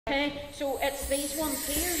Okay, so it's these ones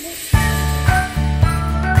here.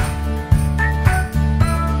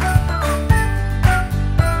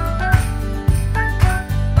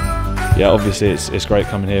 Yeah, obviously it's great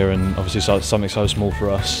coming here, and obviously something so small for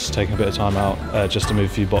us, taking a bit of time out just to move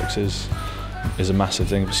a few boxes is a massive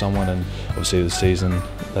thing for someone, and obviously the season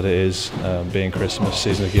that it is, being Christmas,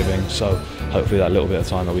 season of giving, so hopefully that little bit of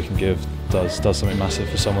time that we can give does something massive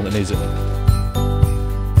for someone that needs it.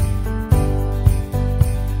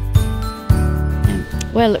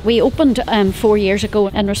 Well, we opened 4 years ago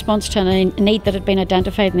in response to a need that had been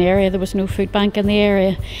identified in the area. There was no food bank in the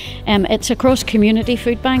area. It's a cross-community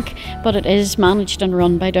food bank, but it is managed and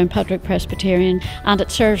run by Downpatrick Presbyterian, and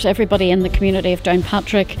it serves everybody in the community of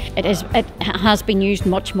Downpatrick. It has been used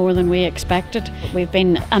much more than we expected. We've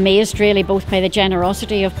been amazed really both by the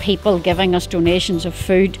generosity of people giving us donations of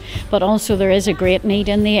food, but also there is a great need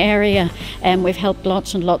in the area. We've helped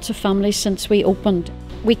lots and lots of families since we opened.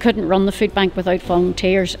 We couldn't run the food bank without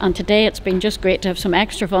volunteers, and today it's been just great to have some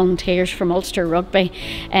extra volunteers from Ulster Rugby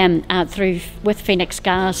with Phoenix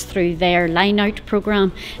Gas through their Lineout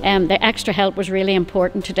programme. The extra help was really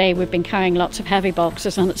important today. We've been carrying lots of heavy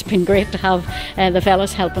boxes, and it's been great to have the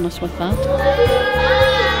fellas helping us with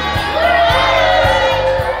that.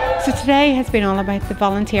 So today has been all about the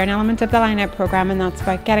volunteering element of the Lineout programme, and that's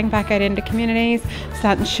about getting back out into communities,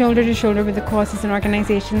 standing shoulder to shoulder with the causes and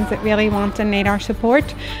organisations that really want and need our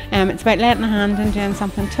support. It's about letting a hand and doing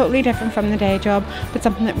something totally different from the day job, but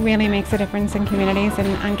something that really makes a difference in communities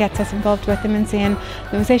and gets us involved with them and seeing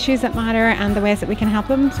those issues that matter and the ways that we can help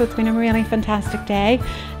them. So it's been a really fantastic day.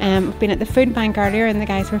 We've been at the food bank earlier, and the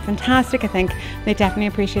guys were fantastic. I think they definitely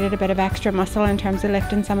appreciated a bit of extra muscle in terms of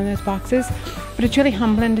lifting some of those boxes, but it's really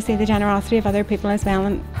humbling to see the generosity of other people as well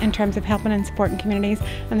in terms of helping and supporting communities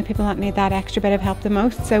and the people that need that extra bit of help the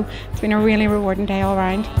most. So it's been a really rewarding day all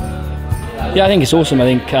round. Yeah, I think it's awesome. I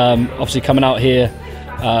think obviously coming out here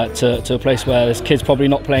to a place where there's kids probably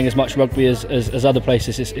not playing as much rugby as other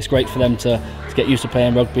places, it's great for them to get used to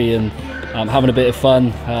playing rugby and having a bit of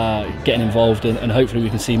fun, getting involved, and hopefully we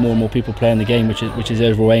can see more and more people playing the game, which is the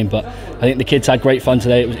overall aim. But I think the kids had great fun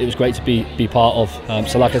today. It was great to be part of.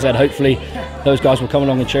 So like I said, hopefully those guys will come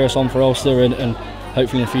along and cheer us on for Ulster, and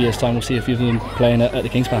hopefully in a few years' time we'll see a few of them playing at the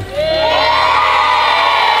Kingspan.